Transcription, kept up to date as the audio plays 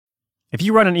If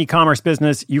you run an e-commerce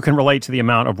business, you can relate to the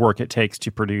amount of work it takes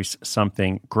to produce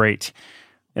something great.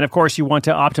 And of course, you want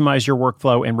to optimize your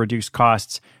workflow and reduce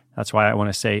costs. That's why I want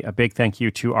to say a big thank you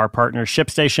to our partner,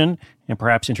 ShipStation, and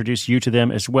perhaps introduce you to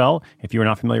them as well. If you are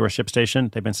not familiar with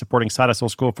ShipStation, they've been supporting Side Hustle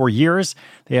School for years.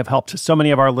 They have helped so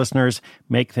many of our listeners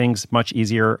make things much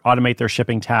easier, automate their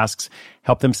shipping tasks,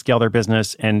 help them scale their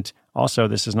business, and also,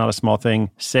 this is not a small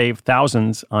thing, save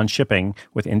thousands on shipping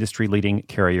with industry-leading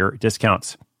carrier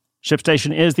discounts.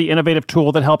 ShipStation is the innovative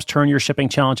tool that helps turn your shipping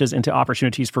challenges into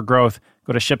opportunities for growth.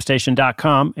 Go to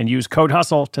ShipStation.com and use code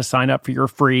HUSTLE to sign up for your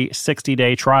free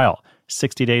 60-day trial.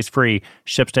 60 days free.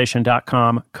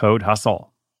 ShipStation.com, code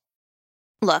HUSTLE.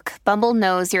 Look, Bumble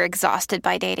knows you're exhausted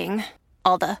by dating.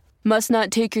 All the, must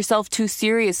not take yourself too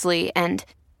seriously, and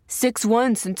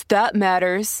 6'1" since that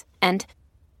matters. And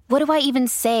what do I even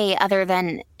say other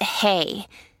than, hey?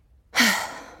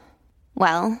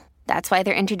 Well, that's why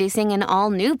they're introducing an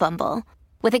all-new Bumble,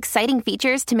 with exciting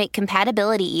features to make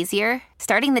compatibility easier,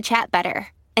 starting the chat better,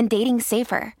 and dating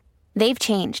safer. They've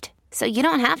changed, so you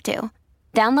don't have to.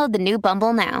 Download the new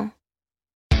Bumble now.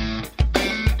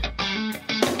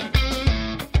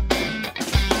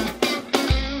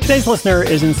 Today's listener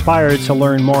is inspired to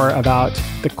learn more about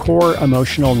the core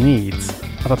emotional needs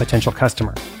of a potential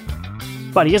customer.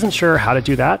 But he isn't sure how to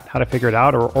do that, how to figure it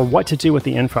out, or what to do with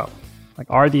the info. Like,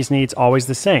 are these needs always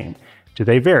the same? Do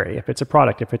they vary? If it's a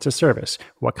product, if it's a service,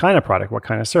 what kind of product, what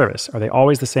kind of service? Are they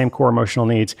always the same core emotional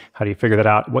needs? How do you figure that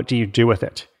out? What do you do with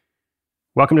it?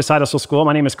 Welcome to Side Hustle School.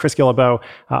 My name is Chris Guillebeau.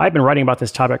 I've been writing about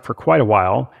this topic for quite a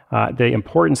while, the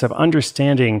importance of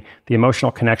understanding the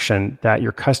emotional connection that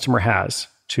your customer has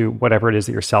to whatever it is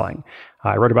that you're selling.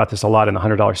 I wrote about this a lot in the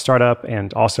 $100 Startup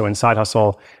and also in Side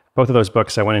Hustle. Both of those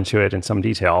books, I went into it in some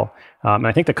detail. And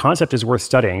I think the concept is worth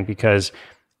studying because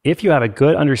if you have a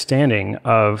good understanding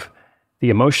of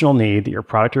the emotional need that your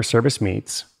product or service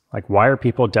meets, like why are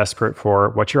people desperate for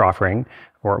what you're offering,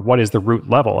 or what is the root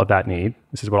level of that need,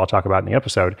 this is what I'll talk about in the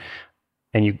episode,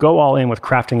 and you go all in with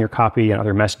crafting your copy and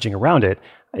other messaging around it,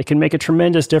 it can make a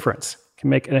tremendous difference. It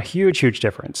can make a huge, huge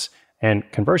difference. And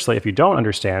conversely, if you don't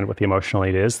understand what the emotional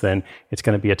need is, then it's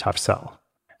going to be a tough sell.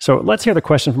 So let's hear the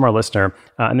question from our listener.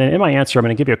 And then in my answer, I'm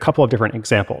going to give you a couple of different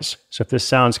examples. So if this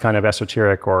sounds kind of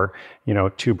esoteric or,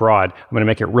 too broad, I'm going to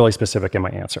make it really specific in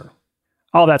my answer.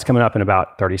 All that's coming up in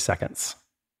about 30 seconds.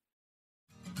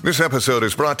 This episode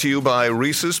is brought to you by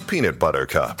Reese's Peanut Butter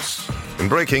Cups. In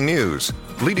breaking news,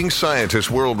 leading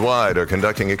scientists worldwide are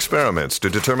conducting experiments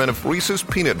to determine if Reese's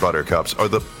Peanut Butter Cups are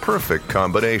the perfect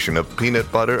combination of peanut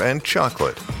butter and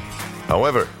chocolate.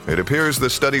 However, it appears the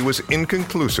study was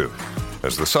inconclusive,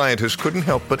 as the scientists couldn't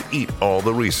help but eat all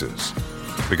the Reese's.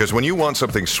 Because when you want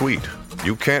something sweet,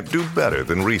 you can't do better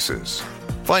than Reese's.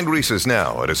 Find Reese's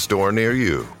now at a store near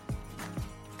you.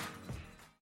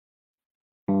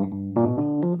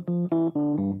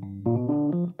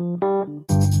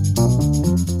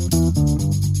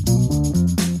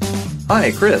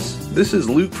 Hi, Chris. This is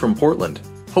Luke from Portland.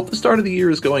 Hope the start of the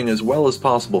year is going as well as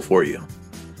possible for you.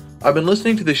 I've been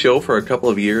listening to the show for a couple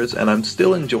of years, and I'm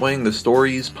still enjoying the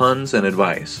stories, puns, and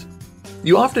advice.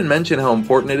 You often mention how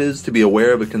important it is to be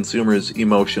aware of a consumer's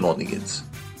emotional needs.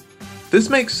 This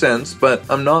makes sense, but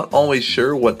I'm not always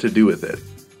sure what to do with it.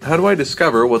 How do I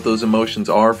discover what those emotions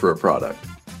are for a product?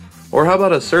 Or how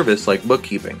about a service like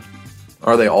bookkeeping?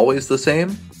 Are they always the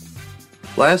same?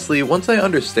 Lastly, once I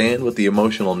understand what the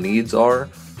emotional needs are,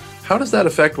 how does that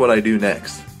affect what I do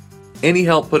next? Any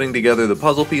help putting together the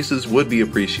puzzle pieces would be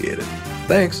appreciated.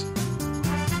 Thanks.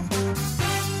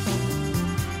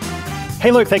 Hey,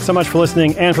 Luke, thanks so much for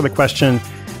listening and for the question.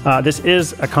 This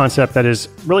is a concept that is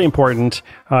really important,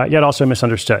 yet also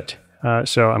misunderstood.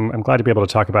 So I'm glad to be able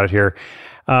to talk about it here.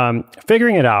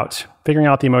 Figuring out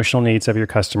the emotional needs of your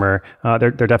customer,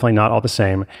 they're definitely not all the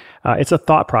same. It's a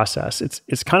thought process.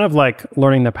 It's kind of like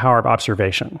learning the power of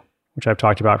observation, which I've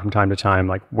talked about from time to time,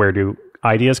 like where do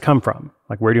ideas come from?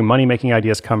 Like where do money-making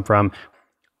ideas come from?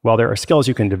 Well, there are skills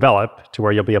you can develop to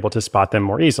where you'll be able to spot them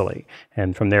more easily.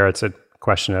 And from there, it's a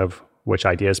question of which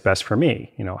idea is best for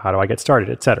me? How do I get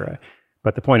started, et cetera.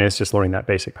 But the point is just learning that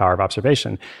basic power of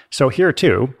observation. So here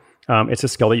too, it's a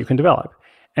skill that you can develop.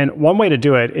 And one way to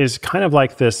do it is kind of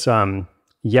like this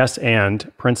yes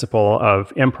and principle of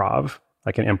improv.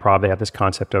 Like in improv, they have this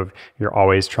concept of you're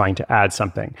always trying to add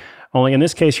something. Only in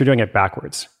this case, you're doing it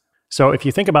backwards. So if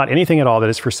you think about anything at all that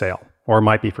is for sale or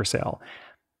might be for sale,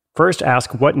 first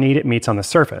ask what need it meets on the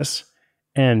surface,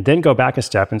 and then go back a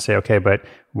step and say, okay, but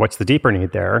what's the deeper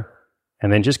need there?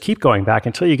 And then just keep going back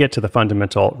until you get to the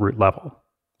fundamental root level.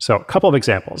 So a couple of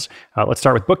examples. Let's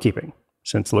start with bookkeeping,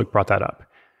 since Luke brought that up.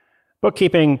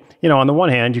 Bookkeeping, on the one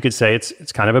hand, you could say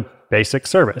it's kind of a basic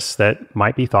service that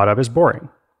might be thought of as boring.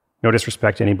 No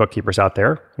disrespect to any bookkeepers out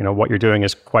there. What you're doing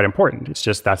is quite important. It's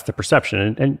just that's the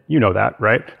perception. And you know that,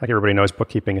 right? Like everybody knows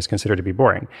bookkeeping is considered to be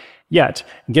boring. Yet,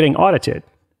 getting audited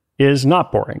is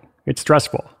not boring. It's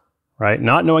stressful, right?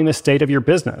 Not knowing the state of your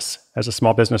business as a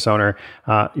small business owner,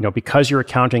 because your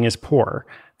accounting is poor,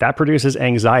 that produces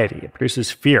anxiety. It produces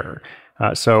fear.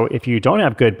 So if you don't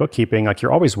have good bookkeeping, like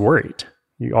you're always worried.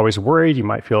 You're always worried. You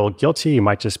might feel guilty. You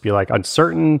might just be like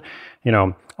uncertain,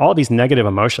 all these negative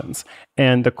emotions.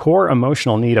 And the core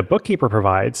emotional need a bookkeeper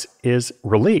provides is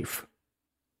relief.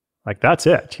 Like that's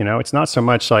it. It's not so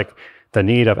much like the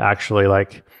need of actually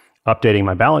like updating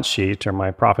my balance sheet or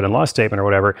my profit and loss statement or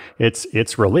whatever.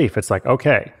 It's relief. It's like,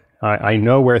 okay, I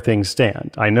know where things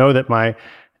stand. I know that my,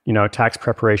 tax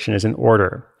preparation is in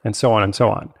order and so on and so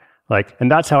on.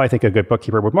 And that's how I think a good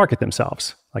bookkeeper would market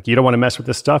themselves. Like, you don't want to mess with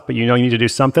this stuff, but you need to do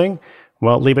something.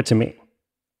 Well, leave it to me.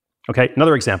 Okay,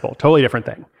 another example, totally different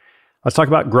thing. Let's talk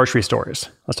about grocery stores.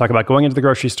 Let's talk about going into the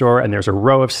grocery store and there's a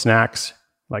row of snacks,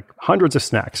 like hundreds of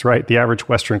snacks, right? The average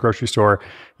Western grocery store,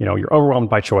 you're overwhelmed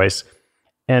by choice.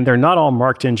 And they're not all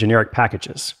marked in generic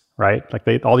packages, right?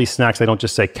 Like all these snacks, they don't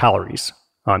just say calories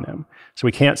on them. So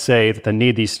we can't say that the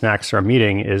need these snacks are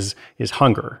meeting is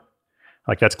hunger.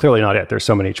 Like that's clearly not it. There's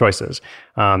so many choices.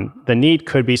 The need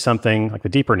could be something like the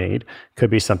deeper need could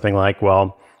be something like,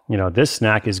 well, this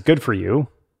snack is good for you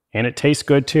and it tastes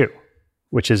good too,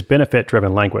 which is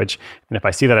benefit-driven language. And if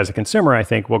I see that as a consumer, I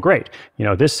think, well, great.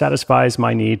 This satisfies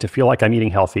my need to feel like I'm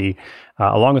eating healthy,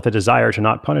 along with the desire to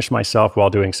not punish myself while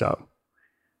doing so.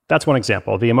 That's one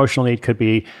example. The emotional need could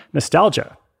be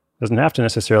nostalgia. It doesn't have to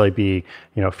necessarily be,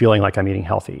 feeling like I'm eating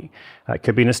healthy. It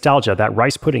could be nostalgia, that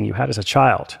rice pudding you had as a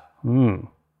child.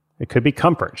 It could be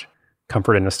comfort.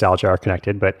 Comfort and nostalgia are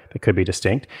connected, but they could be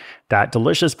distinct. That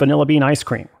delicious vanilla bean ice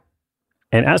cream.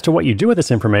 And as to what you do with this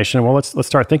information, well, let's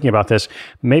start thinking about this.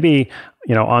 Maybe,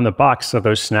 on the box of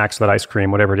those snacks, that ice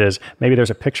cream, whatever it is, maybe there's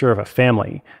a picture of a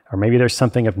family, or maybe there's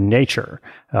something of nature.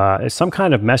 It's some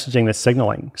kind of messaging that's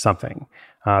signaling something.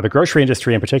 The grocery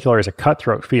industry in particular is a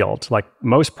cutthroat field. Like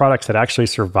most products that actually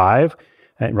survive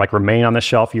and remain on the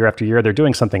shelf year after year, they're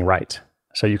doing something right.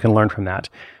 So you can learn from that.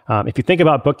 If you think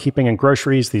about bookkeeping and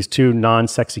groceries, these two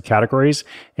non-sexy categories,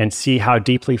 and see how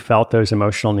deeply felt those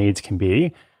emotional needs can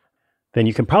be, then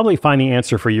you can probably find the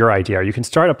answer for your idea. You can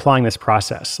start applying this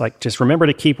process. Just remember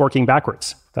to keep working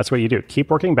backwards. That's what you do. Keep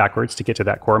working backwards to get to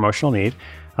that core emotional need.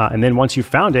 And then once you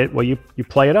found it, well, you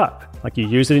play it up. You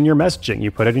use it in your messaging. You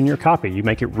put it in your copy. You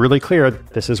make it really clear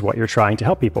that this is what you're trying to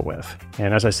help people with.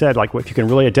 And as I said, if you can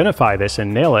really identify this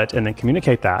and nail it and then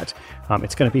communicate that,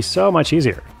 it's going to be so much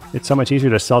easier. It's so much easier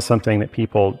to sell something that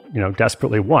people,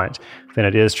 desperately want than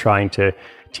it is trying to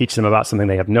teach them about something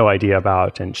they have no idea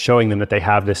about and showing them that they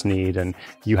have this need and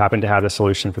you happen to have the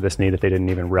solution for this need that they didn't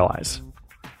even realize.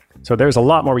 So there's a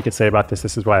lot more we could say about this.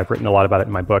 This is why I've written a lot about it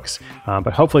in my books.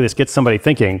 But hopefully this gets somebody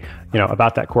thinking,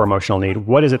 about that core emotional need.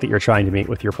 What is it that you're trying to meet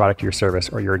with your product or your service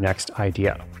or your next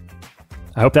idea?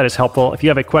 I hope that is helpful. If you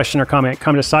have a question or comment,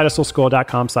 come to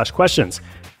sidehustleschool.com/questions.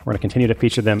 We're going to continue to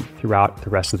feature them throughout the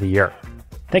rest of the year.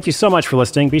 Thank you so much for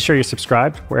listening. Be sure you're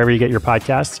subscribed wherever you get your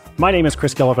podcasts. My name is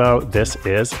Chris Guillebeau. This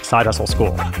is Side Hustle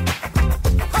School.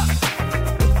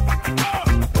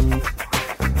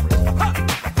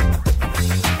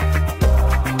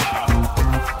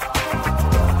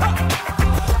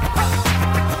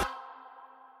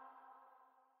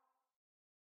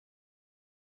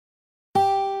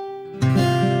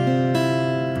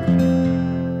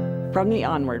 From the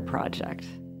Onward Project.